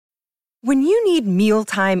When you need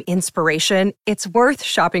mealtime inspiration, it's worth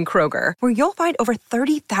shopping Kroger, where you'll find over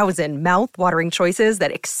 30,000 mouth-watering choices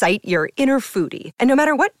that excite your inner foodie. And no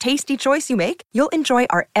matter what tasty choice you make, you'll enjoy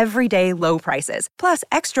our everyday low prices, plus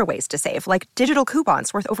extra ways to save, like digital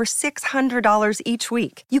coupons worth over $600 each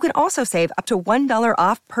week. You can also save up to $1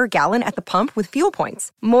 off per gallon at the pump with fuel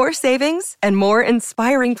points. More savings and more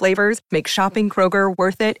inspiring flavors make shopping Kroger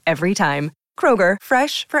worth it every time. Kroger,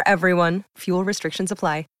 fresh for everyone. Fuel restrictions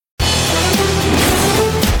apply.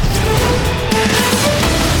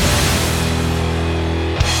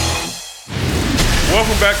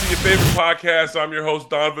 Welcome back to your favorite podcast. I'm your host,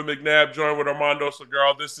 Donovan McNabb, joined with Armando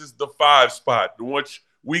Segarra. This is the 5 Spot, in which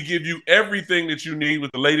we give you everything that you need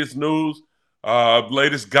with the latest news,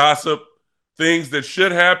 latest gossip, things that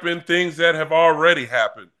should happen, things that have already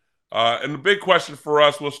happened. And the big question for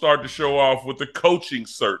us, we'll start the show off with the coaching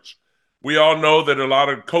search. We all know that a lot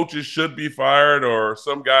of coaches should be fired, or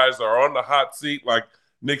some guys are on the hot seat, like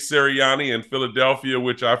Nick Sirianni in Philadelphia,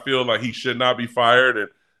 which I feel like he should not be fired. And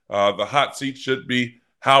the hot seat should be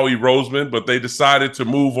Howie Roseman, but they decided to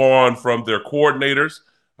move on from their coordinators.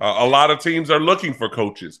 A lot of teams are looking for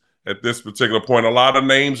coaches at this particular point. A lot of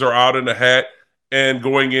names are out in the hat and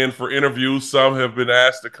going in for interviews. Some have been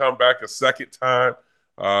asked to come back a second time.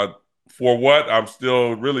 For what? I'm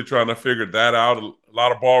still really trying to figure that out. A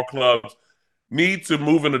lot of ball clubs need to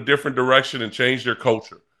move in a different direction and change their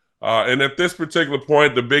culture. And at this particular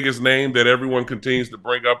point, the biggest name that everyone continues to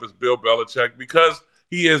bring up is Bill Belichick, because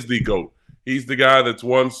he is the GOAT. He's the guy that's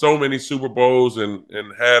won so many Super Bowls and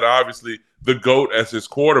had, obviously, the GOAT as his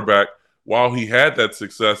quarterback while he had that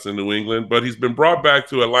success in New England. But he's been brought back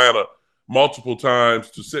to Atlanta multiple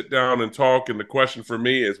times to sit down and talk. And the question for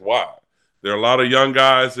me is why? There are a lot of young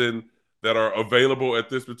guys that are available at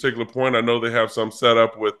this particular point. I know they have some set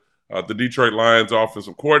up with the Detroit Lions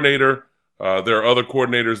offensive coordinator. There are other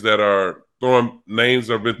coordinators that are names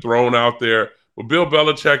that have been thrown out there. But Bill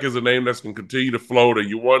Belichick is a name that's going to continue to float, and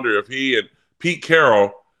you wonder if he and Pete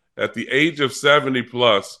Carroll, at the age of 70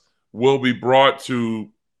 plus, will be brought to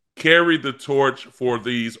carry the torch for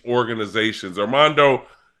these organizations. Armando,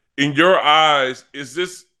 in your eyes, is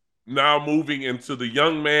this now moving into the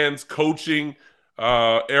young man's coaching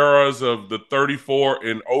eras of the 34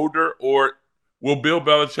 and older, or will Bill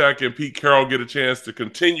Belichick and Pete Carroll get a chance to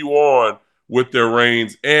continue on with their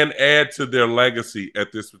reigns and add to their legacy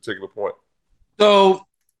at this particular point? So,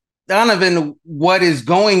 Donovan, what is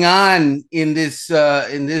going on in this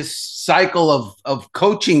cycle of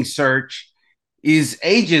coaching search is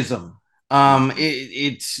ageism.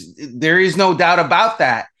 There is no doubt about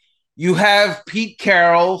that. You have Pete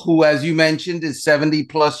Carroll, who, as you mentioned, is 70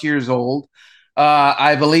 plus years old.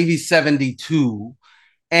 I believe he's 72,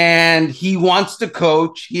 and he wants to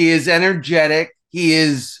coach. He is energetic. He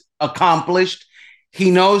is accomplished. He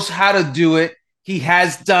knows how to do it. He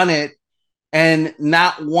has done it. And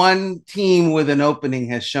not one team with an opening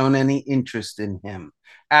has shown any interest in him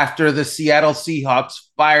after the Seattle Seahawks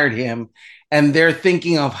fired him. And they're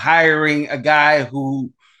thinking of hiring a guy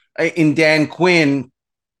in Dan Quinn,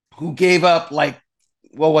 who gave up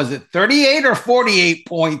 38 or 48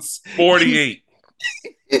 points? 48.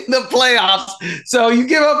 In the playoffs. So you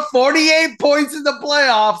give up 48 points in the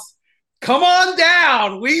playoffs. Come on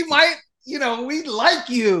down. We might, we like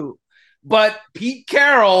you. But Pete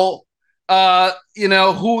Carroll,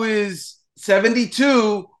 who is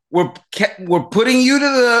 72, we're putting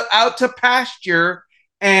you out to pasture,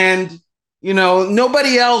 and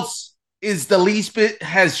nobody else is the least bit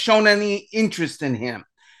has shown any interest in him.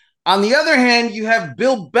 On the other hand, you have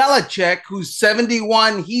Bill Belichick, who's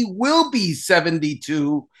 71. He will be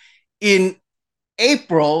 72 in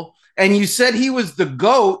April, and you said he was the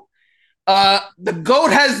GOAT. The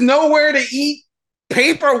GOAT has nowhere to eat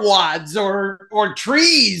paper wads or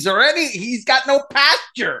trees or he's got no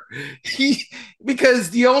pasture.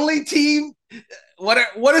 Because the only team, what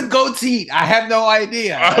do goats eat? I have no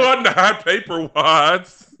idea. Not paper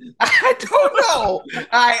wads. I don't know.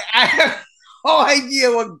 I have no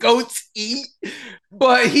idea what goats eat,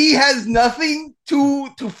 but he has nothing to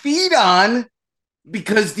feed on,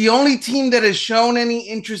 because the only team that has shown any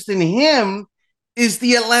interest in him is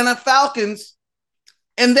the Atlanta Falcons.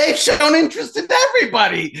 And they've shown interest in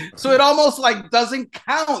everybody. So it almost doesn't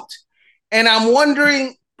count. And I'm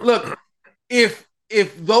wondering, look, if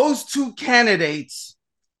those two candidates,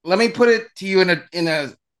 let me put it to you in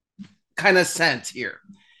a kind of sense here.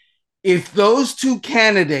 If those two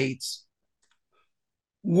candidates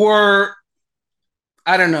were,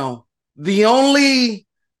 I don't know, the only,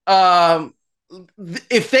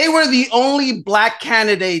 if they were the only black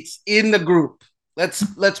candidates in the group,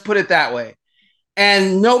 let's put it that way,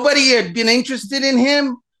 and nobody had been interested in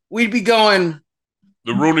him, we'd be going,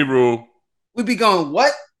 The Rooney Rule. we'd be going,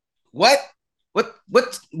 what? What?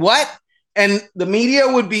 And the media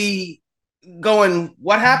would be going,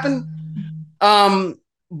 what happened?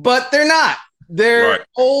 But they're not. They're Right.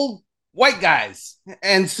 old white guys.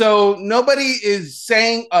 And so nobody is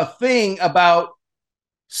saying a thing about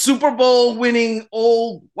Super Bowl winning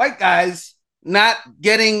old white guys not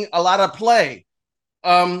getting a lot of play.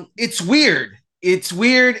 It's weird. It's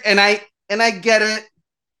weird, and I get it.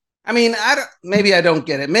 I mean, maybe I don't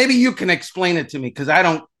get it. Maybe you can explain it to me because I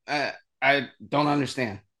don't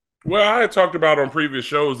understand. Well, I had talked about on previous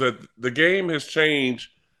shows that the game has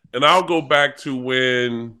changed, and I'll go back to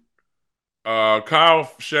when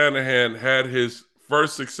Kyle Shanahan had his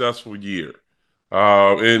first successful year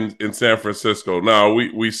in San Francisco. Now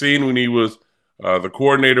we seen when he was the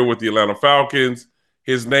coordinator with the Atlanta Falcons,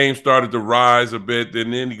 his name started to rise a bit.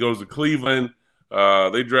 Then he goes to Cleveland.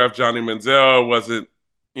 They draft Johnny Manziel. Wasn't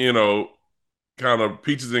you know kind of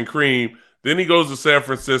peaches and cream. Then he goes to San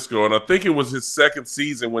Francisco, and I think it was his second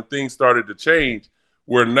season when things started to change.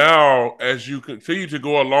 Where now, as you continue to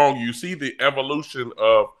go along, you see the evolution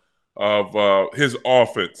of his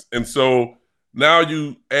offense, and so now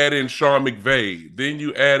you add in Sean McVay, then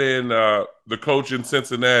you add in the coach in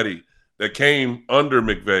Cincinnati that came under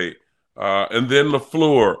McVay, and then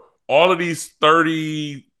LaFleur. All of these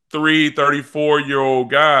 33, 34-year-old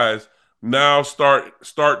guys now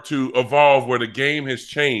start to evolve where the game has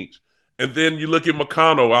changed. And then you look at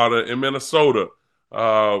McConnell in Minnesota.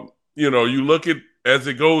 You look at as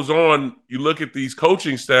it goes on, you look at these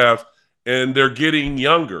coaching staffs and they're getting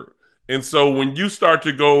younger. And so when you start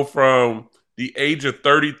to go from the age of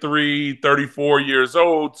 33, 34 years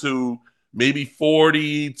old to maybe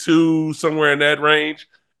 42, somewhere in that range,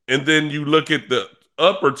 and then you look at the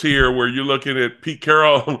upper tier where you're looking at Pete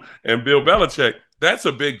Carroll and Bill Belichick, that's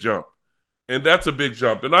a big jump. And that's a big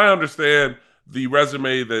jump. And I understand the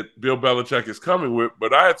resume that Bill Belichick is coming with,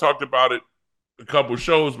 but I had talked about it a couple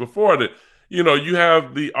shows before that. You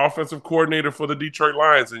have the offensive coordinator for the Detroit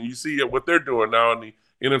Lions, and you see what they're doing now in the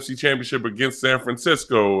NFC Championship against San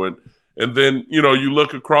Francisco, and then you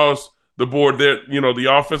look across the board there. The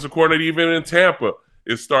offensive coordinator even in Tampa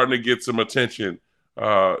is starting to get some attention.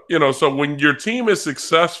 So when your team is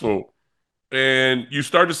successful and you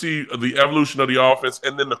start to see the evolution of the offense,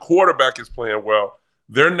 and then the quarterback is playing well,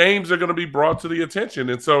 their names are going to be brought to the attention,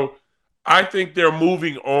 and so I think they're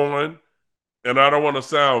moving on. And I don't want to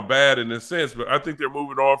sound bad in this sense, but I think they're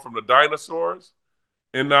moving on from the dinosaurs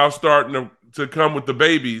and now starting to come with the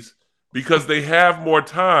babies because they have more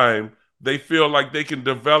time. They feel like they can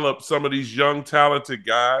develop some of these young, talented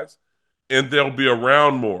guys, and they'll be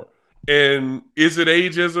around more. And is it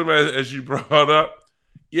ageism, as you brought up?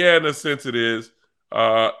 Yeah, in a sense it is.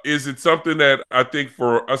 Is it something that I think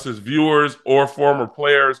for us as viewers or former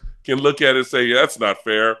players can look at and say, yeah, that's not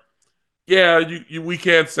fair? Yeah, we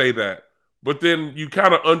can't say that. But then you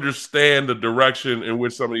kind of understand the direction in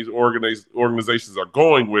which some of these organizations are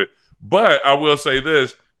going with. But I will say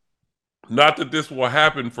this, not that this will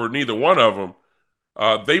happen for neither one of them.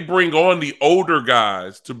 They bring on the older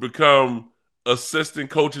guys to become assistant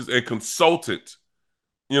coaches and consultants.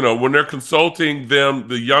 When they're consulting them,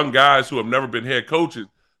 the young guys who have never been head coaches,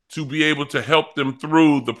 to be able to help them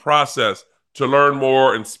through the process to learn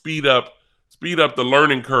more and speed up the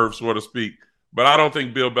learning curve, so to speak. But I don't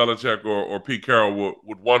think Bill Belichick or Pete Carroll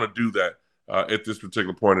would want to do that at this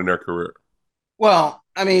particular point in their career. Well,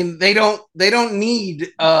 I mean, they don't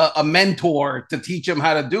need a mentor to teach them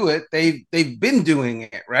how to do it. They've been doing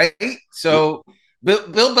it, right? So Bill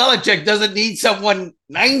Belichick doesn't need someone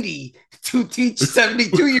 90 to teach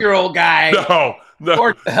 72-year-old guy. No,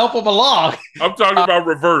 or to help him along. I'm talking about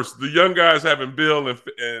reverse. The young guys having Bill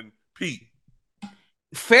and Pete.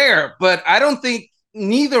 Fair, but I don't think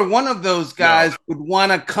neither one of those guys would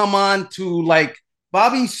want to come on to like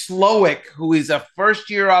Bobby Slowick, who is a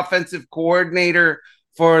first-year offensive coordinator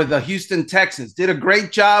for the Houston Texans. Did a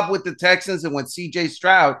great job with the Texans and with C.J.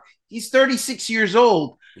 Stroud. He's 36 years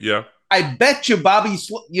old. Yeah. I bet you Bobby,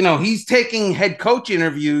 he's taking head coach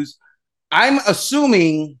interviews. I'm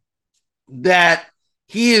assuming that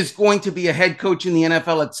he is going to be a head coach in the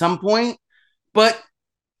NFL at some point. But,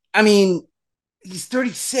 I mean, he's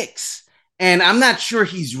 36. And I'm not sure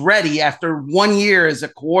he's ready after 1 year as a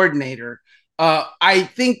coordinator. I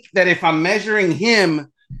think that if I'm measuring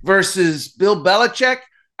him versus Bill Belichick,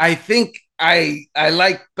 I think I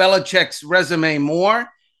like Belichick's resume more.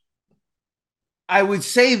 I would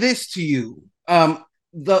say this to you.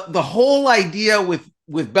 The whole idea with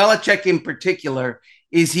Belichick in particular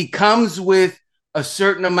is he comes with a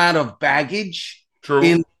certain amount of baggage. True.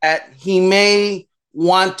 In that he may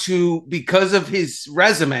want to, because of his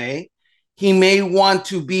resume, he may want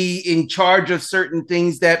to be in charge of certain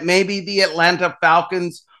things that maybe the Atlanta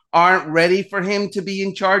Falcons aren't ready for him to be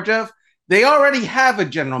in charge of. They already have a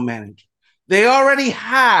general manager. They already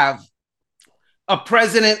have a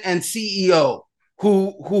president and CEO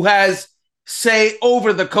who has say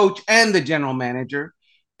over the coach and the general manager.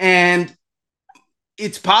 And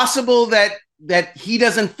it's possible that he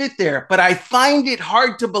doesn't fit there, but I find it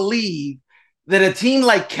hard to believe that a team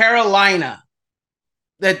like Carolina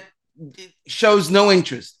that shows no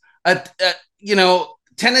interest,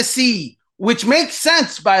 Tennessee, which makes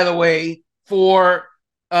sense, by the way, for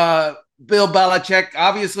Bill Belichick.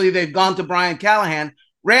 Obviously, they've gone to Brian Callahan.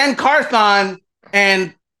 Rand Carthon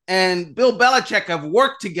and Bill Belichick have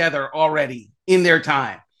worked together already in their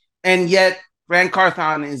time, and yet Rand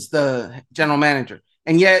Carthon is the general manager,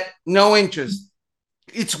 and yet no interest.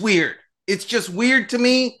 It's weird. It's just weird to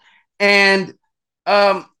me, and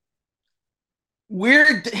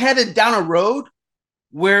we're headed down a road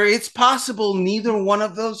where it's possible neither one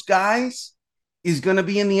of those guys is going to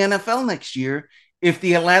be in the NFL next year if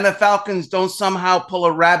the Atlanta Falcons don't somehow pull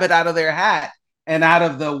a rabbit out of their hat. And out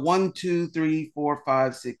of the 1, 2, 3, 4,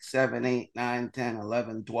 5, 6, 7, 8, 9, 10,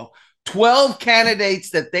 11, 12 candidates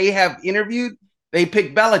that they have interviewed, they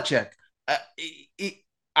pick Belichick.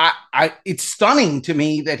 It's stunning to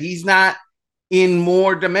me that he's not in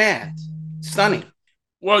more demand. Stunning.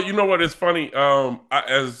 Well, you know what? It's funny.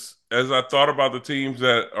 As I thought about the teams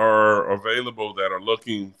that are available that are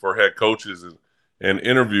looking for head coaches and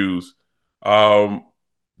interviews,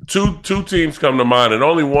 two teams come to mind, and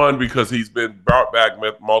only one because he's been brought back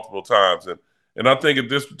multiple times. And I think at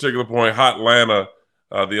this particular point, the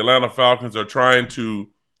Atlanta Falcons are trying to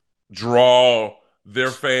draw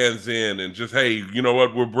their fans in and just, hey, you know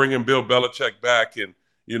what? We're bringing Bill Belichick back, and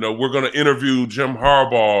we're going to interview Jim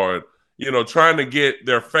Harbaugh, and trying to get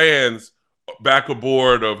their fans back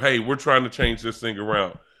aboard of, hey, we're trying to change this thing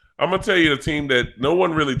around. I'm going to tell you the team that no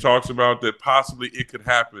one really talks about that possibly it could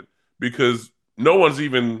happen because no one's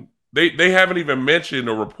even they haven't even mentioned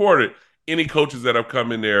or reported any coaches that have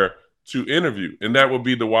come in there to interview, and that would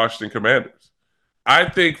be the Washington Commanders. I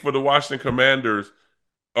think for the Washington Commanders,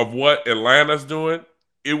 of what Atlanta's doing,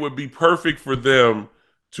 it would be perfect for them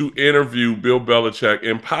to interview Bill Belichick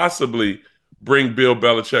and possibly bring Bill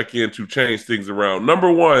Belichick in to change things around.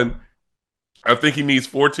 Number one, I think he needs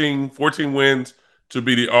 14 wins to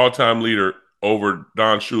be the all-time leader over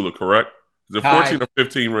Don Shula, correct? Is it 14 or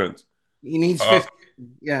 15 wins? He needs 15.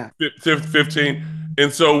 Yeah. 15.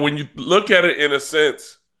 And so when you look at it in a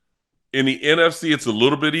sense, in the NFC, it's a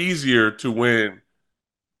little bit easier to win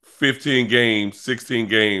 15 games, 16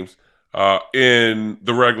 games in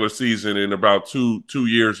the regular season in about two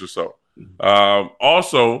years or so.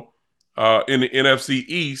 Also, in the NFC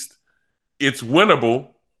East, it's winnable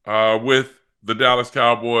with the Dallas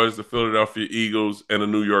Cowboys, the Philadelphia Eagles, and the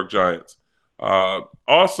New York Giants.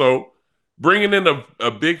 Also, bringing in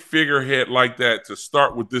a big figurehead like that to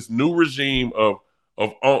start with this new regime of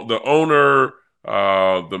the owner,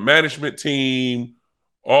 the management team,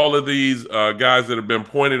 all of these guys that have been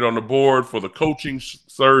pointed on the board for the coaching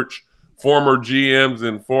search, former GMs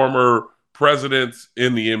and former presidents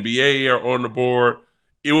in the NBA are on the board.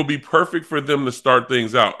 It will be perfect for them to start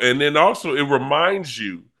things out. And then also it reminds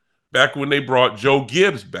you back when they brought Joe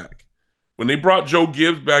Gibbs back. When they brought Joe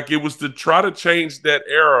Gibbs back, it was to try to change that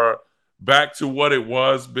era back to what it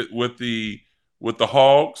was with the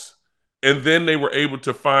Hogs. And then they were able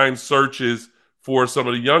to find searches for some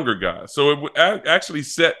of the younger guys. So it would actually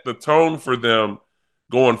set the tone for them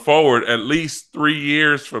going forward at least 3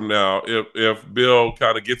 years from now if Bill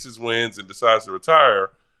kind of gets his wins and decides to retire,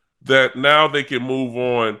 that now they can move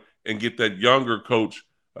on and get that younger coach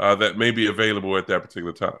that may be available at that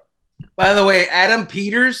particular time. By the way, Adam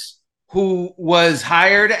Peters, who was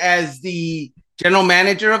hired as the general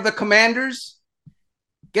manager of the Commanders,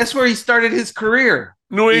 guess where he started his career?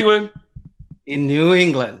 New England. In New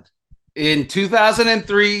England. In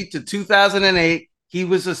 2003 to 2008, he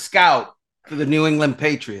was a scout for the New England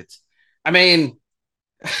Patriots. I mean,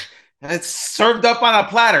 it's served up on a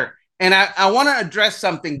platter. And I want to address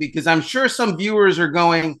something because I'm sure some viewers are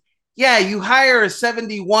going, yeah, you hire a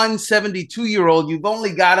 71, 72-year-old. You've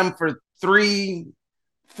only got him for 3-4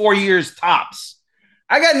 years tops.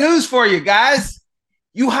 I got news for you guys.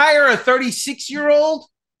 You hire a 36-year-old,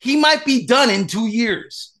 he might be done in 2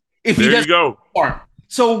 years. If there he doesn't you go. perform.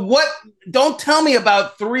 So what? Don't tell me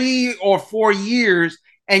about 3 or 4 years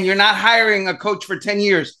and you're not hiring a coach for 10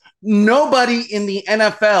 years. Nobody in the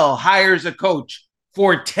NFL hires a coach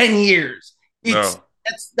for 10 years.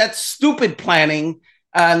 That's stupid planning.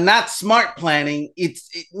 not smart planning.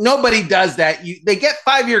 Nobody does that. They get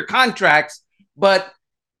 5-year contracts, but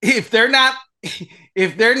if they're not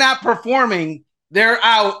performing, they're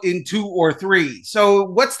out in 2 or 3. So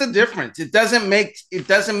what's the difference? It doesn't make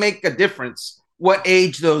a difference what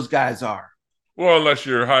age those guys are. Well, unless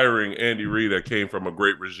you're hiring Andy Reid, that came from a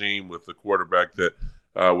great regime with the quarterback that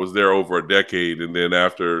was there over a decade, and then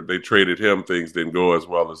after they traded him, things didn't go as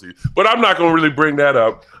well as he. But I'm not going to really bring that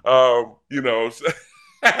up.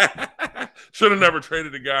 Should have never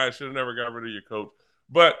traded a guy. Should have never got rid of your coach.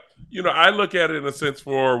 But I look at it in a sense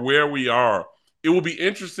for where we are. It will be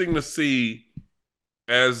interesting to see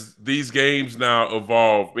as these games now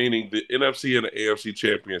evolve, meaning the NFC and the AFC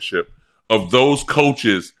championship, of those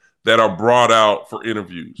coaches that are brought out for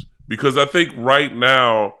interviews. Because I think right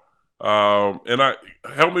now,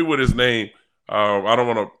 help me with his name. I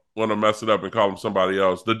don't want to mess it up and call him somebody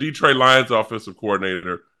else. The Detroit Lions offensive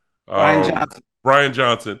coordinator, Brian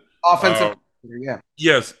Johnson. Offensive coordinator, yeah.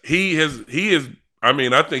 Yes, he is. I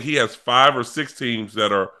mean, I think he has 5 or 6 teams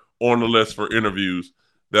that are on the list for interviews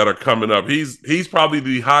that are coming up. He's probably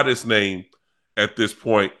the hottest name at this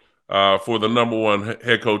point for the number 1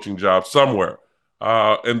 head coaching job somewhere.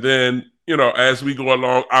 And then, as we go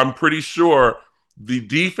along, I'm pretty sure the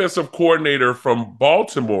defensive coordinator from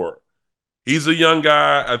Baltimore, he's a young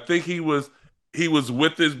guy. I think he was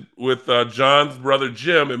with John's brother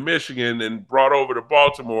Jim in Michigan and brought over to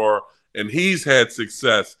Baltimore, and he's had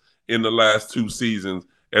success in the last 2 seasons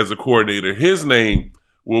as a coordinator. His name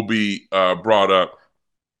will be brought up.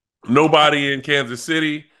 Nobody in Kansas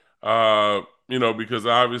City, because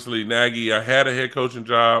obviously Nagy had a head coaching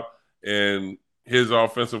job, and his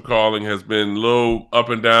offensive calling has been a little up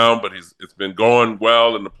and down, but it's been going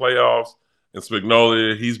well in the playoffs. And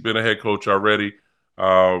Spagnuolo, he's been a head coach already.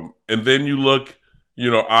 And then you look,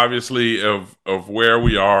 obviously of where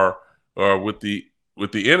we are with the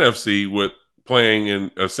NFC with playing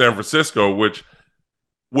in San Francisco, which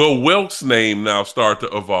Will Wilkes' name now start to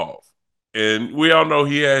evolve. And we all know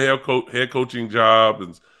he had head coaching job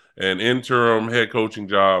and interim head coaching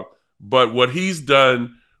job. But what he's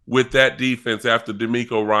done with that defense after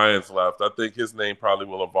DeMeco Ryans left, I think his name probably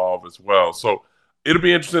will evolve as well. So it'll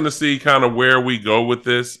be interesting to see kind of where we go with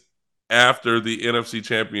this after the NFC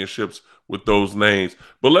championships with those names.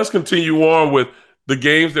 But let's continue on with the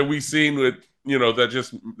games that we've seen with,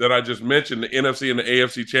 that I just mentioned, the NFC and the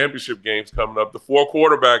AFC championship games coming up. The 4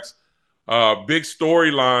 quarterbacks, big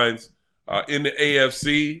storylines in the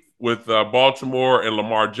AFC with Baltimore and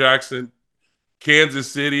Lamar Jackson.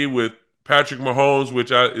 Kansas City with Patrick Mahomes,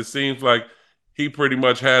 which it seems like he pretty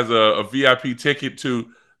much has a VIP ticket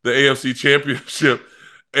to the AFC championship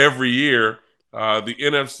every year. The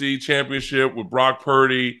NFC championship with Brock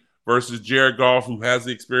Purdy versus Jared Goff, who has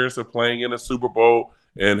the experience of playing in a Super Bowl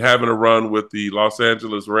and having a run with the Los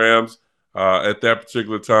Angeles Rams at that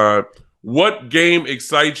particular time. What game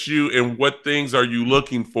excites you, and what things are you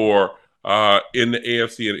looking for in the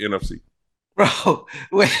AFC and NFC? Bro,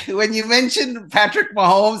 when you mentioned Patrick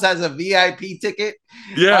Mahomes has a VIP ticket,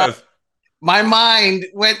 yes, my mind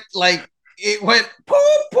went poop,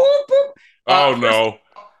 poop, poop. No.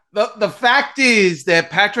 The fact is that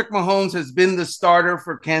Patrick Mahomes has been the starter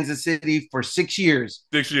for Kansas City for 6 years.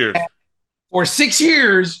 6 years. And for 6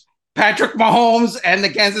 years, Patrick Mahomes and the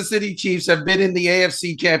Kansas City Chiefs have been in the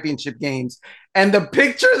AFC championship games. And the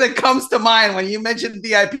picture that comes to mind when you mentioned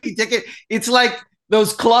VIP ticket, it's like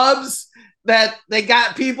those clubs that they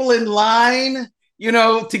got people in line,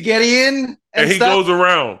 to get in. And he goes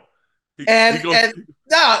around.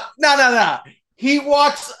 No.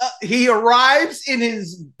 He arrives in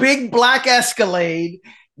his big black Escalade,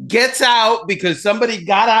 gets out because somebody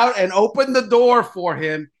got out and opened the door for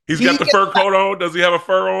him. He's got the fur coat on. Does he have a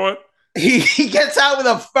fur on? He gets out with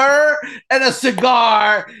a fur and a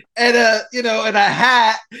cigar and a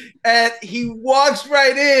hat, and he walks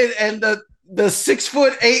right in, and the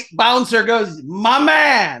 6'8" bouncer goes, "My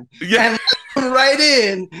man," and right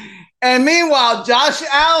in. And meanwhile, Josh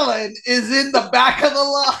Allen is in the back of the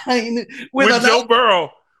line with Joe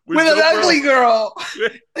Burrow, with an ugly girl,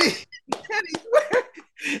 and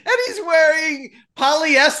he's wearing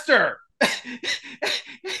polyester.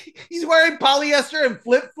 He's wearing polyester and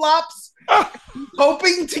flip-flops,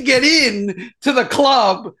 hoping to get in to the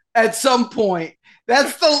club at some point.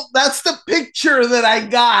 That's the picture that I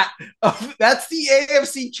got. That's the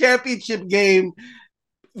AFC Championship game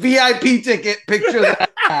VIP ticket picture that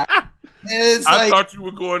I got. I thought you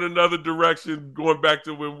were going another direction, going back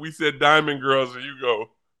to when we said Diamond Girls, and you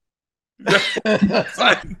go.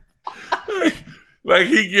 Like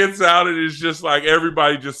he gets out, and it's just like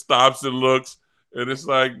everybody just stops and looks, and it's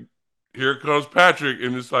like, here comes Patrick,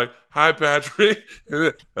 and it's like, Hi, Patrick.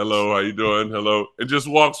 Hello, how you doing? Hello. And just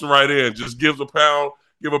walks right in, just give a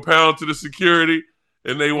pound to the security,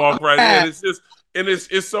 and they walk right in. It's just, and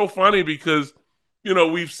it's so funny because,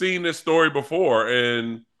 we've seen this story before,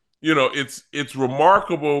 and, it's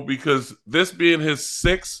remarkable because this being his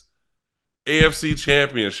sixth AFC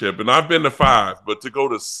championship, and I've been to five, but to go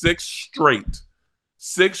to six straight,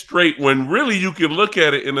 when really you can look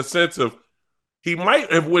at it in the sense of he might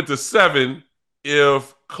have went to seven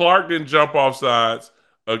if Clark didn't jump off sides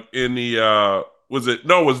in the it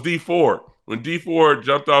was D4 when D4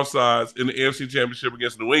 jumped off sides in the AFC Championship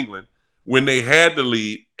against New England when they had the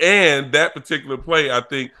lead, and that particular play, I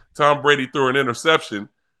think Tom Brady threw an interception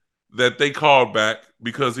that they called back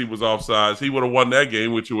because he was offsides. He would have won that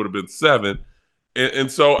game, which would have been seven. And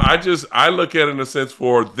so I look at it in a sense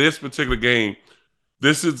for this particular game.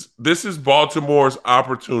 This is Baltimore's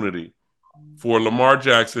opportunity for Lamar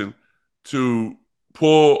Jackson to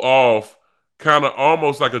pull off kind of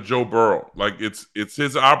almost like a Joe Burrow. Like it's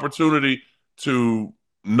his opportunity to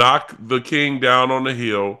knock the king down on the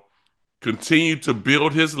hill, continue to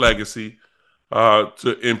build his legacy,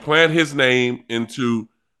 to implant his name into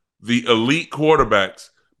the elite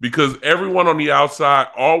quarterbacks, because everyone on the outside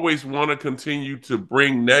always want to continue to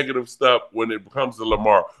bring negative stuff when it comes to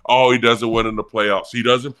Lamar. Oh, he doesn't win in the playoffs. He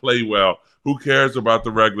doesn't play well. Who cares about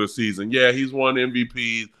the regular season? Yeah, he's won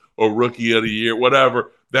MVPs or Rookie of the Year,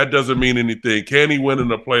 whatever. That doesn't mean anything. Can he win in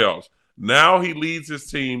the playoffs? Now he leads his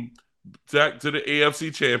team back to the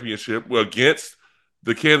AFC Championship against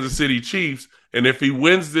the Kansas City Chiefs, and if he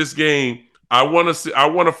wins this game, I want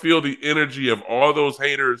to feel the energy of all those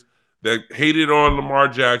haters that hated on Lamar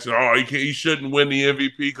Jackson. Oh, he shouldn't win the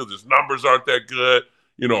MVP because his numbers aren't that good.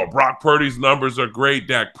 Brock Purdy's numbers are great.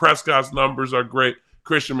 Dak Prescott's numbers are great.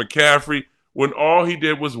 Christian McCaffrey, when all he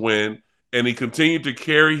did was win, and he continued to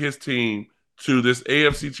carry his team to this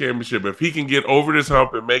AFC Championship. If he can get over this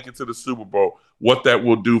hump and make it to the Super Bowl, what that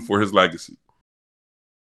will do for his legacy.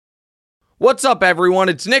 What's up, everyone?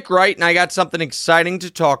 It's Nick Wright, and I got something exciting to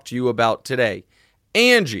talk to you about today.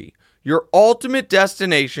 Angie, your ultimate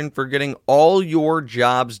destination for getting all your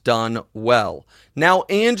jobs done well. Now,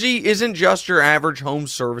 Angie isn't just your average home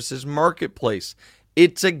services marketplace.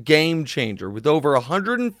 It's a game changer with over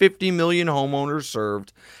 150 million homeowners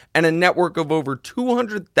served and a network of over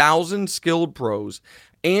 200,000 skilled pros.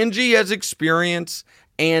 Angie has experience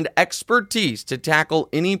and expertise to tackle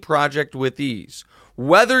any project with ease.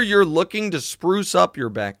 Whether you're looking to spruce up your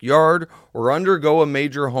backyard or undergo a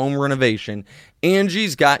major home renovation,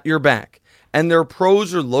 Angie's got your back. And their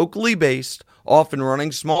pros are locally based, often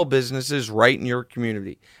running small businesses right in your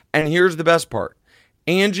community. And here's the best part.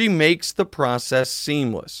 Angie makes the process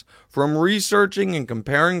seamless. From researching and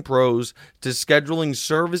comparing pros to scheduling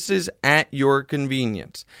services at your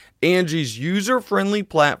convenience. Angie's user-friendly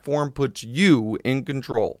platform puts you in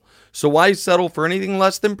control. So why settle for anything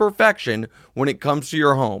less than perfection when it comes to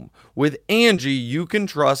your home? With Angie, you can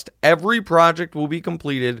trust every project will be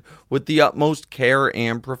completed with the utmost care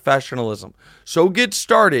and professionalism. So get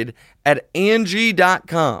started at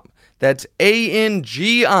Angie.com. That's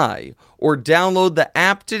ANGI, or download the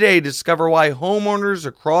app today to discover why homeowners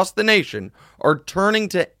across the nation are turning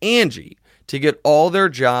to Angie to get all their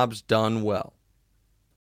jobs done well.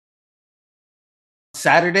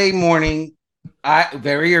 Saturday morning,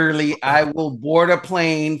 very early, I will board a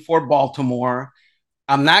plane for Baltimore.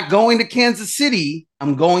 I'm not going to Kansas City.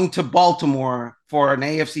 I'm going to Baltimore for an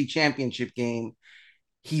AFC Championship game.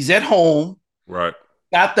 He's at home. Right.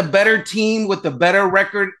 Got the better team with the better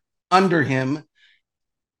record under him.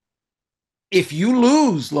 If you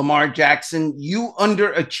lose, Lamar Jackson, you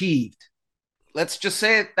underachieved. Let's just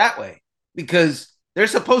say it that way, because they're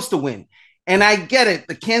supposed to win. And I get it.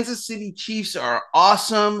 The Kansas City Chiefs are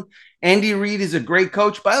awesome. Andy Reid is a great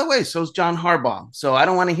coach. By the way, so is John Harbaugh. So I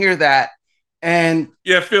don't want to hear that. And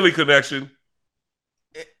yeah, Philly connection.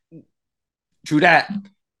 True that.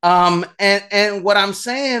 And what I'm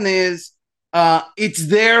saying is it's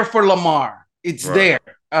there for Lamar. It's right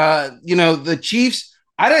there. The Chiefs,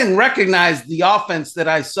 I didn't recognize the offense that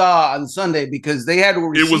I saw on Sunday because they had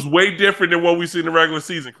to It was way different than what we see in the regular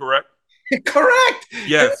season, correct? Correct.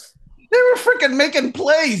 Yes. They were freaking making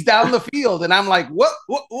plays down the field, and I'm like, what?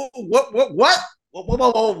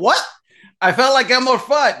 I felt like Elmer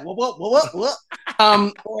Fudd. What?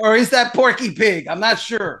 Or is that Porky Pig? I'm not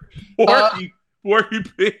sure. Porky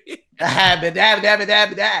Pig.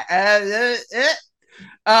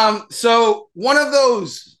 So one of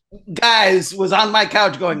those guys was on my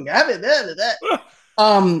couch going, the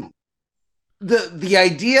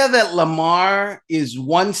idea that Lamar is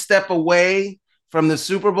one step away from the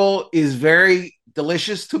Super Bowl is very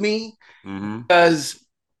delicious to me, because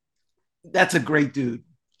That's a great dude.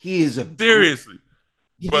 He is Seriously.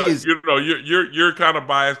 he But is you're kind of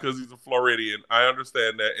biased because he's a Floridian. I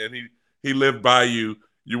understand that, and he lived by you.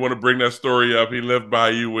 You want to bring that story up? He lived by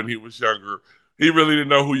you when he was younger. He really didn't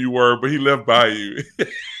know who you were, but he lived by you.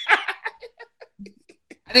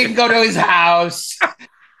 I didn't go to his house.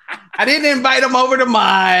 I didn't invite him over to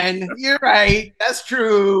mine. You're right. That's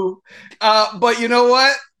true. But you know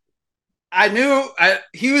what? I knew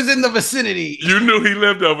he was in the vicinity. You knew he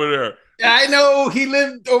lived over there. I know he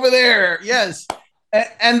lived over there. Yes.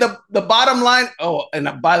 And the bottom line. Oh,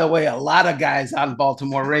 and by the way, a lot of guys on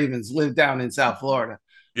Baltimore Ravens live down in South Florida.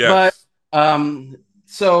 Yes. But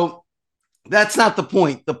so that's not the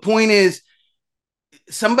point. The point is,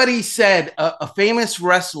 somebody said a famous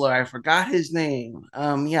wrestler. I forgot his name.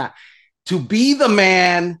 Yeah, to be the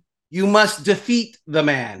man, you must defeat the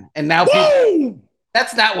man. And now people,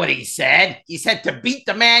 that's not what he said. He said to beat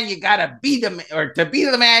the man, you gotta beat him, or to be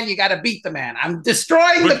the man, you gotta beat the man. I'm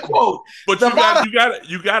destroying the quote. But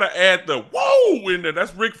you gotta add the whoa in there.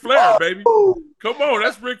 That's Ric Flair, baby. Come on,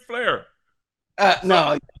 that's Ric Flair.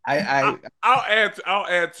 No, I'll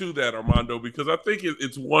add to that, Armando, because I think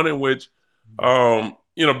it's one in which,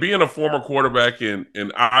 being a former quarterback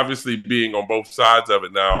and obviously being on both sides of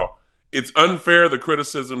it now, it's unfair the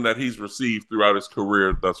criticism that he's received throughout his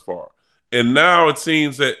career thus far. And now it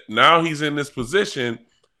seems that now he's in this position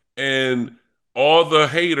and all the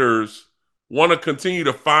haters want to continue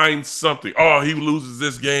to find something. Oh, he loses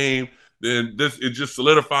this game, then it just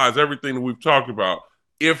solidifies everything that we've talked about.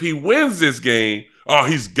 If he wins this game, oh,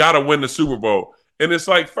 he's got to win the Super Bowl. And it's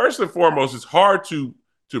like, first and foremost, it's hard to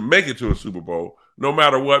make it to a Super Bowl, no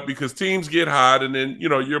matter what, because teams get hot, and then,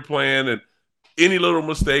 you're playing, and any little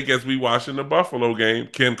mistake, as we watched in the Buffalo game,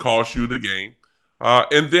 can cost you the game.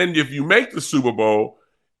 And then if you make the Super Bowl,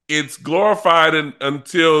 it's glorified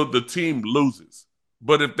until the team loses.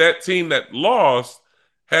 But if that team that lost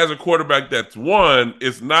has a quarterback that's won,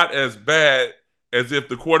 it's not as bad as if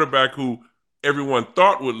the quarterback who everyone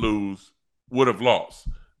thought would lose would have lost.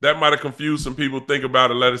 That might have confused some people. Think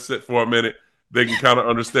about it. Let it sit for a minute. They can kind of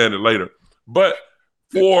understand it later. But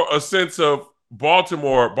for a sense of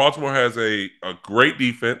Baltimore has a great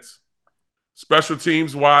defense. Special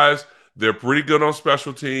teams wise, they're pretty good on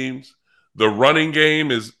special teams. The running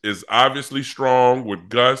game is obviously strong with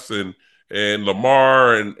Gus and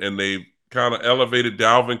Lamar, and they've kind of elevated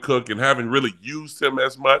Dalvin Cook and haven't really used him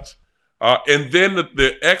as much. And then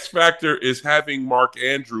the X factor is having Mark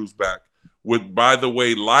Andrews back, with, by the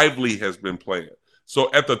way, Lively has been playing. So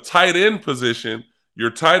at the tight end position,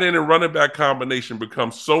 your tight end and running back combination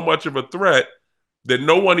becomes so much of a threat that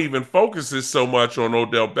no one even focuses so much on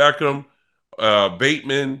Odell Beckham,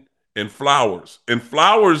 Bateman, and Flowers. And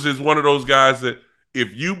Flowers is one of those guys that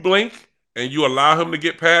if you blink and you allow him to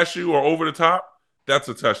get past you or over the top, that's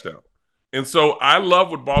a touchdown. And so I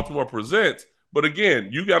love what Baltimore presents. But again,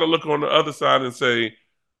 you got to look on the other side and say,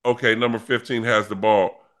 okay, number 15 has the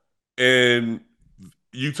ball. And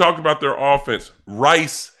you talked about their offense.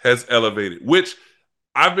 Rice has elevated, which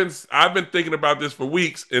I've been thinking about this for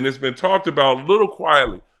weeks, and it's been talked about a little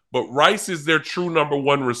quietly. But Rice is their true number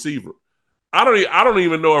one receiver. I don't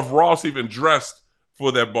even know if Ross even dressed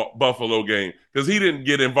for that Buffalo game because he didn't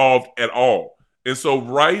get involved at all. And so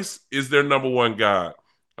Rice is their number one guy.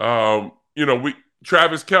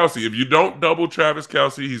 Travis Kelce. If you don't double Travis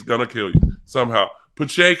Kelce, he's gonna kill you somehow.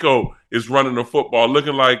 Pacheco is running the football,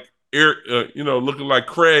 looking like looking like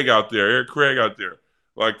Craig out there, Eric Craig out there.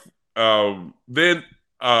 Like then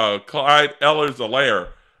Clyde Ellers-Alaire,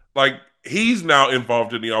 like he's now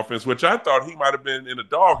involved in the offense, which I thought he might have been in a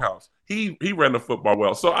doghouse. He ran the football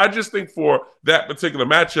well. So I just think for that particular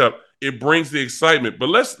matchup, it brings the excitement. But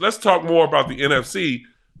let's talk more about the NFC,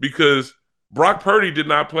 because Brock Purdy did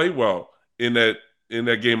not play well in that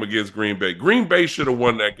game against Green Bay. Green Bay should have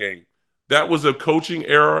won that game. That was a coaching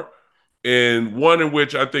error, and one in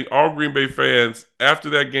which I think all Green Bay fans after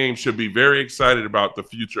that game should be very excited about the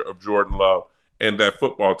future of Jordan Love and that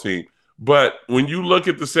football team. But when you look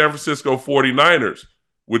at the San Francisco 49ers,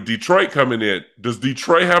 with Detroit coming in, does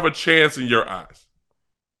Detroit have a chance in your eyes?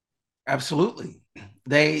 Absolutely.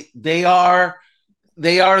 They are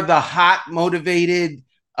the hot, motivated,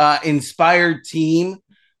 inspired team.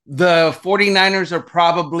 The 49ers are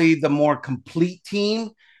probably the more complete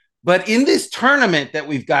team. But in this tournament that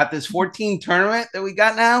we've got, this 14 tournament that we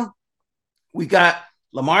got now, we got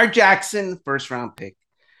Lamar Jackson, first round pick.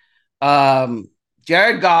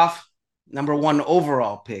 Jared Goff, number one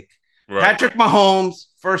overall pick. Right. Patrick Mahomes,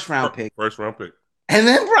 first round pick. First round pick. And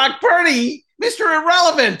then Brock Purdy, Mr.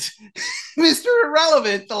 Irrelevant. Mr.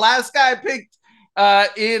 Irrelevant, the last guy picked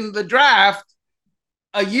in the draft.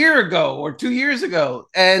 a year ago or 2 years ago.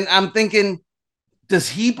 And I'm thinking, does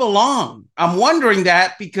he belong? I'm wondering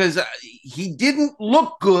that because he didn't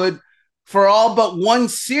look good for all but one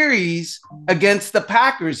series against the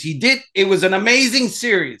Packers. He did. It was an amazing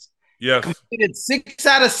series. Yes. Completed 6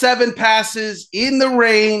 out of 7 passes in the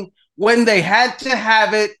rain when they had to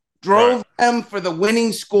have it, drove them for the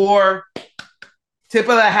winning score. Tip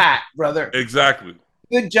of the hat, brother. Exactly.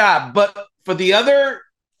 Good job. But for the other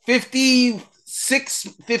 56,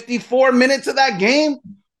 54 minutes of that game,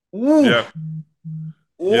 ooh, Yeah.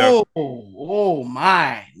 oh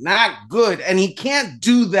my, not good. And he can't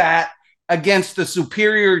do that against a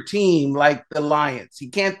superior team like the Lions. He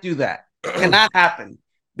can't do that. Cannot happen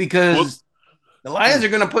because the Lions are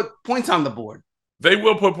going to put points on the board. They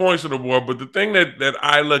will put points on the board, but the thing that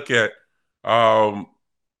I look at,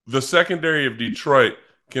 the secondary of Detroit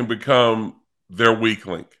can become their weak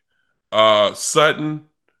link. Sutton,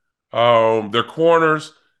 their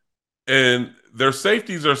corners, and their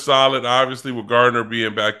safeties are solid. Obviously, with Gardner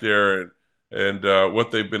being back there and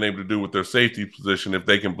what they've been able to do with their safety position, if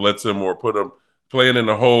they can blitz them or put them playing in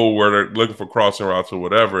the hole where they're looking for crossing routes or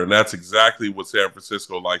whatever, and that's exactly what San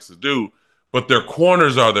Francisco likes to do. But their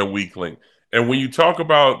corners are their weak link. And when you talk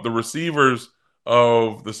about the receivers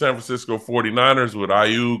of the San Francisco 49ers with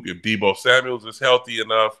Ayuk, if Deebo Samuels is healthy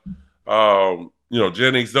enough,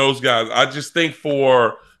 Jennings, those guys, I just think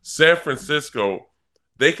for San Francisco,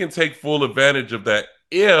 they can take full advantage of that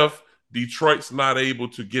if Detroit's not able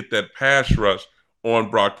to get that pass rush on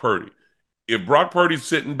Brock Purdy. If Brock Purdy's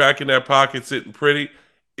sitting back in that pocket, sitting pretty,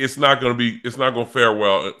 it's not going to fare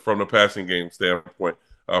well from the passing game standpoint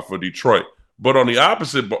for Detroit. But on the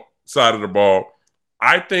opposite side of the ball,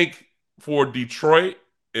 I think for Detroit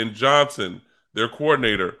and Johnson, their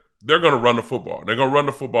coordinator, they're going to run the football. They're going to run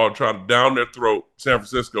the football and try to down their throat San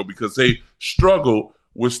Francisco because they struggle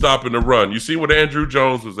with stopping the run. You see what Andrew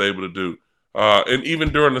Jones was able to do. And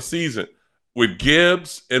even during the season, with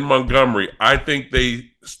Gibbs and Montgomery, I think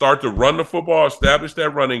they start to run the football, establish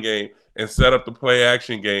that running game, and set up the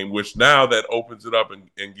play-action game, which now that opens it up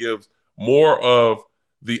and gives more of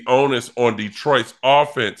the onus on Detroit's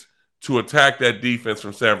offense to attack that defense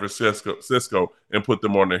from San Francisco and put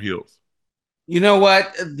them on their heels. You know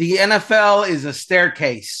what? The NFL is a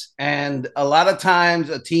staircase, and a lot of times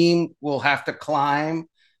a team will have to climb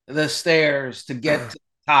the stairs to get to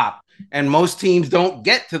the top. And most teams don't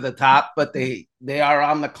get to the top, but they are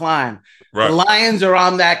on the climb. Right. The Lions are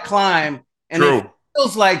on that climb, and True. It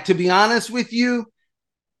feels like, to be honest with you,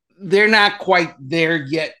 they're not quite there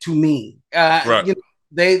yet to me. Right.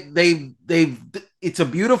 It's a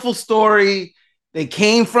beautiful story. They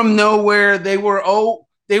came from nowhere. They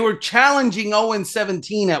were challenging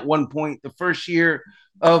 0-17 at one point, the first year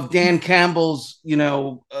of Dan Campbell's,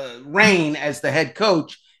 reign as the head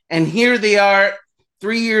coach. And here they are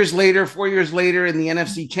 4 years later in the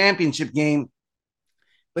NFC Championship game.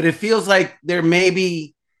 But it feels like they're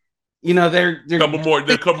maybe, they're a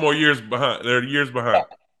couple more years behind. They're years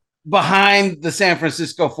behind the San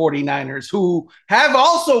Francisco 49ers, who have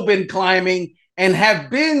also been climbing and have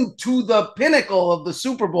been to the pinnacle of the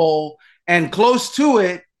Super Bowl and close to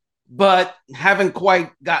it, but haven't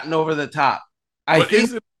quite gotten over the top.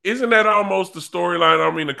 Isn't that almost the storyline? I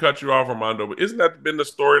don't mean to cut you off, Armando, but isn't that been the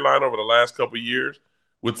storyline over the last couple of years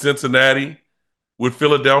with Cincinnati, with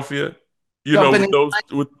Philadelphia? With those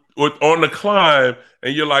with on the climb,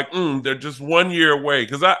 and you're like, they're just 1 year away.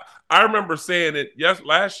 Because I remember saying it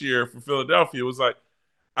last year for Philadelphia. It was like,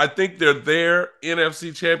 I think they're their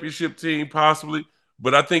NFC Championship team possibly,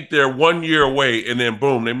 but I think they're 1 year away, and then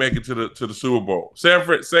boom, they make it to the Super Bowl.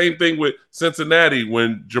 Same thing with Cincinnati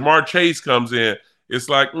when Jamar Chase comes in. It's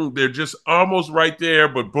like they're just almost right there,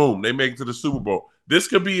 but boom, they make it to the Super Bowl. This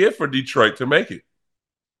could be it for Detroit to make it.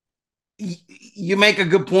 You make a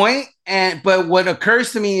good point, but what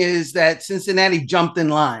occurs to me is that Cincinnati jumped in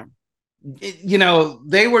line.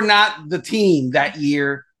 They were not the team that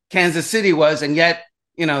year. Kansas City was, and yet,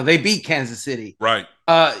 they beat Kansas City. Right.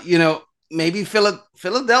 Maybe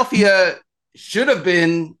Philadelphia should have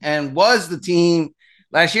been and was the team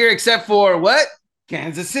last year, except for what?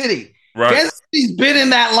 Kansas City. Right. Kansas City's been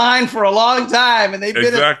in that line for a long time, and they've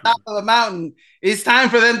been at the top of the mountain. It's time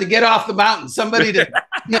for them to get off the mountain. Somebody to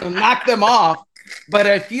knock them off. But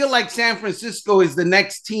I feel like San Francisco is the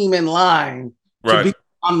next team in line to be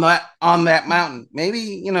on that mountain.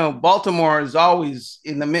 Maybe Baltimore is always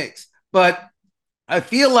in the mix, but I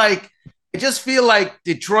just feel like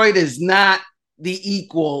Detroit is not the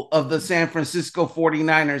equal of the San Francisco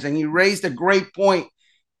 49ers. And you raised a great point.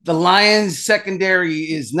 The Lions secondary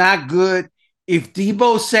is not good. If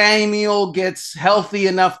Deebo Samuel gets healthy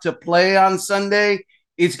enough to play on Sunday,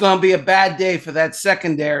 it's going to be a bad day for that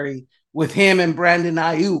secondary with him and Brandon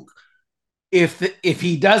Ayuk. If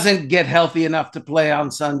he doesn't get healthy enough to play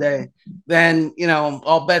on Sunday, then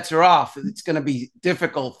all bets are off. It's going to be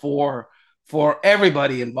difficult for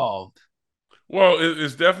everybody involved. Well,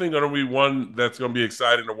 it's definitely going to be one that's going to be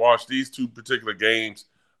exciting to watch. These two particular games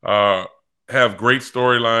uh, have great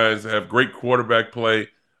storylines, have great quarterback play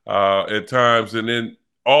at times, and then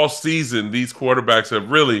all season these quarterbacks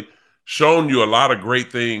have really shown you a lot of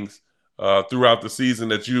great things throughout the season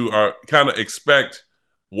that you are kind of expect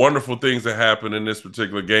wonderful things to happen in this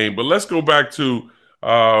particular game. But let's go back to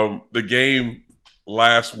the game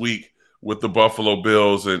last week with the Buffalo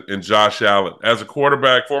Bills and Josh Allen. As a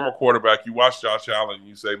quarterback, former quarterback, you watch Josh Allen and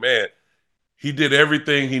you say, man, he did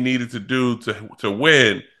everything he needed to do to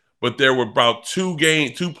win, but there were about two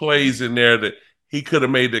plays in there that he could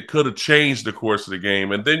have made that could have changed the course of the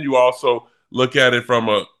game. And then you also look at it from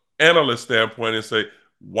an analyst standpoint and say,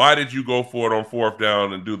 why did you go for it on fourth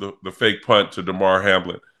down and do the fake punt to DeMar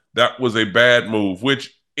Hamlin? That was a bad move,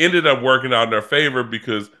 which ended up working out in their favor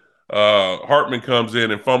because Hartman comes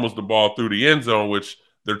in and fumbles the ball through the end zone, which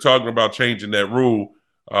they're talking about changing that rule,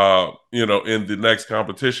 in the next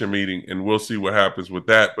competition meeting, and we'll see what happens with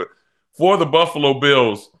that. But for the Buffalo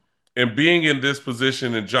Bills and being in this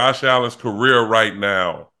position in Josh Allen's career right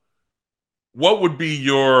now, what would be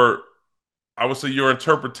your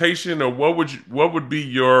interpretation, or what would be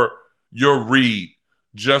your read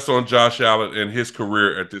just on Josh Allen and his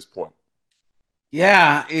career at this point?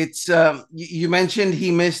 Yeah, it's you mentioned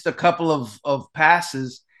he missed a couple of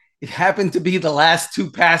passes. It happened to be the last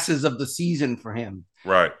two passes of the season for him.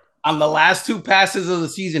 Right. On the last two passes of the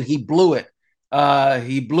season, he blew it.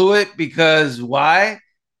 He blew it because why?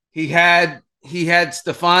 He had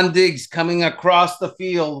Stephon Diggs coming across the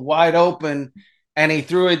field wide open, and he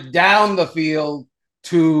threw it down the field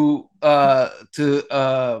to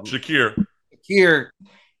Shakir,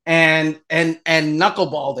 and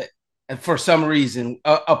knuckleballed it. And for some reason,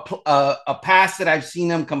 a pass that I've seen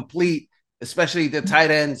him complete, especially the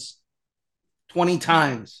tight ends, 20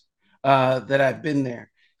 times that I've been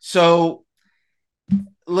there. So,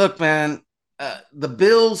 look, man, the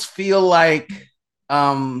Bills feel like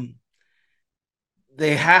they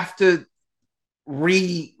have to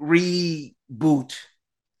reboot.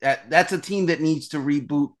 That's a team that needs to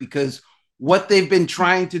reboot because what they've been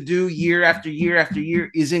trying to do year after year after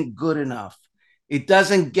year isn't good enough. It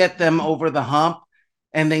doesn't get them over the hump,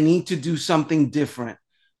 and they need to do something different.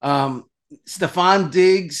 Stephon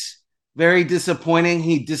Diggs, very disappointing.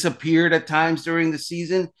 He disappeared at times during the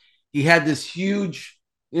season. He had this huge,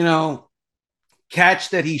 catch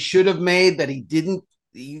that he should have made that he didn't.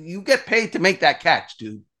 You get paid to make that catch,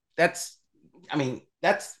 dude. That's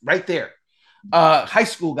right there. High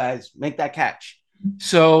school guys make that catch.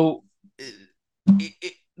 So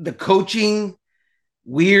the coaching,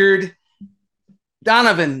 weird.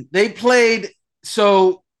 Donovan, they played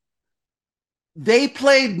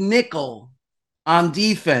nickel on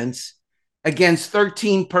defense against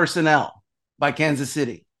 13 personnel by Kansas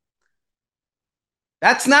City.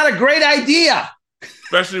 That's not a great idea.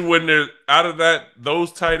 Especially when they're out of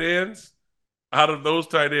those tight ends, one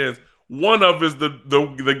of is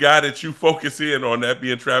the guy that you focus in on, that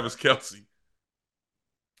being Travis Kelce.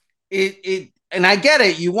 And I get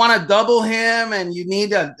it. You want to double him and you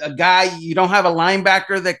need a guy. You don't have a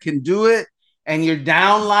linebacker that can do it, and you're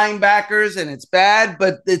down linebackers and it's bad,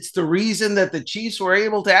 but it's the reason that the Chiefs were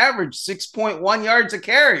able to average 6.1 yards a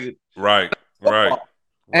carry. Right.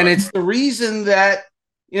 And it's the reason that,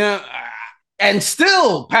 and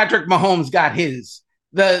still Patrick Mahomes got his.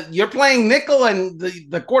 You're playing nickel and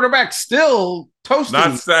the quarterback still toasting.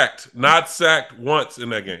 Not sacked once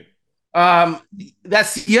in that game.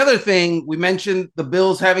 That's the other thing. We mentioned the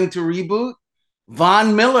Bills having to reboot.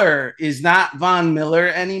 Von Miller is not Von Miller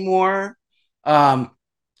anymore. The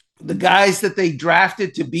guys that they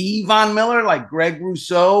drafted to be Von Miller, like Greg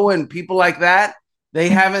Rousseau and people like that, they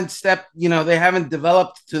haven't they haven't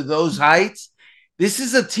developed to those heights. This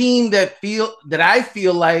is a team that I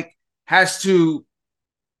feel like has to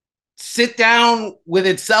sit down with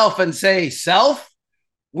itself and say, self,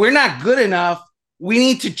 we're not good enough. We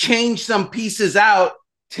need to change some pieces out,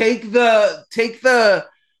 take the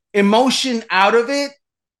emotion out of it,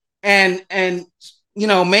 and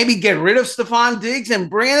maybe get rid of Stephon Diggs and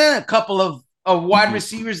bring in a couple of wide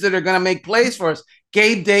receivers that are going to make plays for us.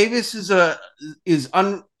 Gabe Davis is an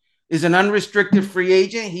unrestricted free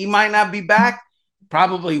agent. He might not be back,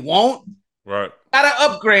 probably won't. Right. Got to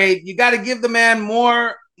upgrade. You got to give the man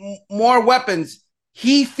more weapons.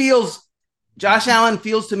 Josh Allen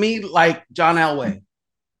feels to me like John Elway,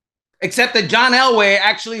 except that John Elway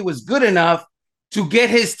actually was good enough to get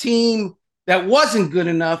his team that wasn't good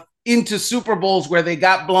enough into Super Bowls where they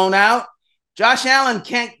got blown out. Josh Allen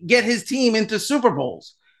can't get his team into Super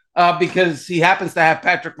Bowls because he happens to have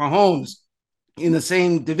Patrick Mahomes in the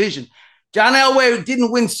same division. John Elway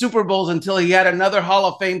didn't win Super Bowls until he had another Hall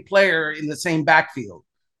of Fame player in the same backfield.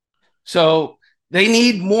 So they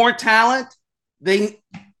need more talent. They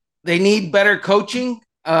need better coaching.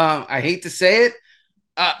 I hate to say it.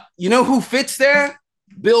 You know who fits there?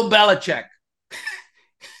 Bill Belichick.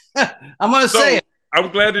 I'm going to say it.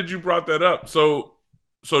 I'm glad that you brought that up. So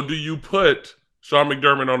do you put Sean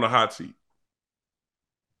McDermott on the hot seat?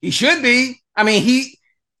 He should be. I mean,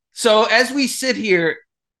 so as we sit here,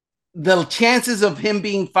 the chances of him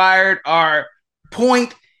being fired are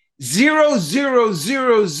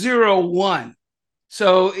 0.00001.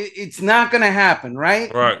 So it's not going to happen,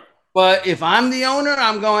 right? Right. But if I'm the owner,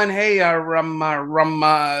 I'm going, hey,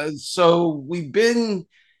 so we've been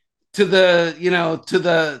to the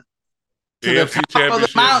top of the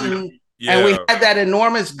mountain, and we had that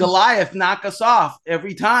enormous Goliath knock us off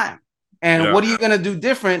every time. And what are you going to do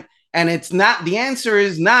different? And it's not, the answer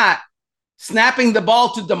is not snapping the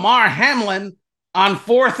ball to Damar Hamlin on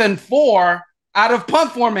 4th and 4 out of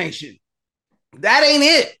punt formation. That ain't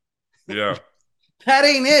it. Yeah. That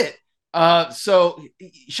ain't it. So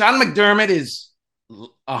Sean McDermott is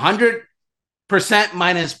 100%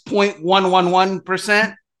 minus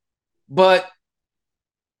 0.111%. But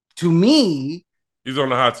to me, he's on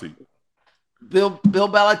the hot seat. Bill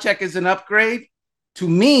Belichick is an upgrade. To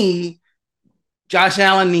me, Josh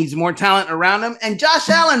Allen needs more talent around him, and Josh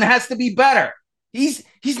Allen has to be better. He's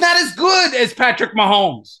not as good as Patrick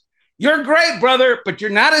Mahomes. You're great, brother, but you're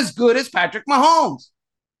not as good as Patrick Mahomes.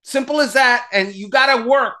 Simple as that, and you got to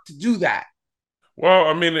work to do that. Well,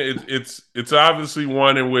 I mean, it's obviously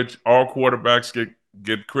one in which all quarterbacks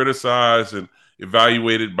get criticized and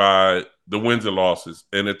evaluated by the wins and losses.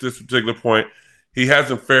 And at this particular point, he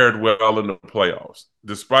hasn't fared well in the playoffs.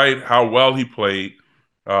 Despite how well he played,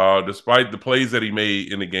 despite the plays that he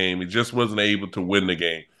made in the game, he just wasn't able to win the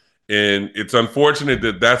game. And it's unfortunate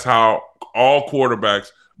that that's how all quarterbacks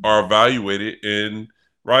are evaluated, and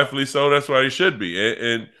rightfully so. That's why he should be.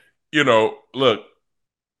 And look,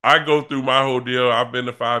 I go through my whole deal. I've been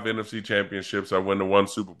to 5 NFC championships. I won the 1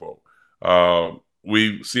 Super Bowl.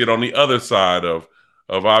 We see it on the other side of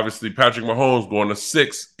obviously Patrick Mahomes going to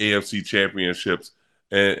 6 AFC championships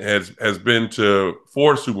and has been to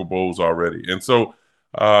 4 Super Bowls already. And so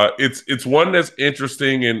it's one that's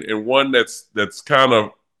interesting and one that's kind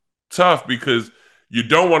of tough because you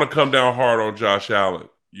don't want to come down hard on Josh Allen.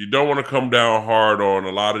 You don't want to come down hard on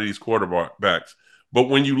a lot of these quarterbacks. But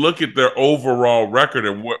when you look at their overall record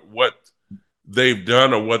and what they've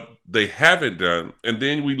done or what they haven't done, and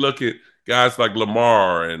then we look at guys like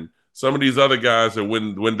Lamar and some of these other guys that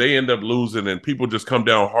when they end up losing and people just come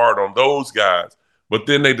down hard on those guys, but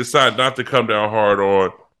then they decide not to come down hard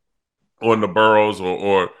on the Burrows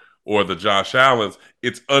or the Josh Allens,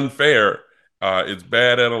 it's unfair. It's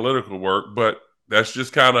bad analytical work, but that's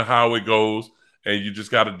just kind of how it goes, and you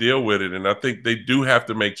just got to deal with it. And I think they do have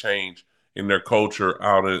to make change in their culture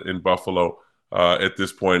out in Buffalo at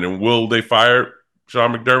this point. And will they fire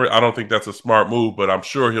Sean McDermott? I don't think that's a smart move, but I'm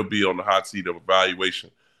sure he'll be on the hot seat of evaluation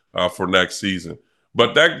for next season.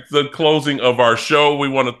 But that's the closing of our show. We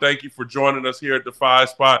want to thank you for joining us here at the 5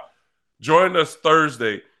 Spot. Join us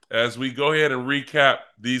Thursday as we go ahead and recap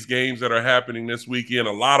these games that are happening this weekend.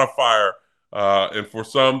 A lot of fire. And for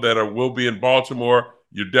some that will be in Baltimore,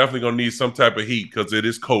 you're definitely going to need some type of heat because it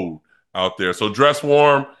is cold out there. So dress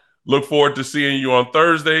warm. Look forward to seeing you on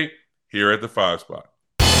Thursday here at the 5 Spot.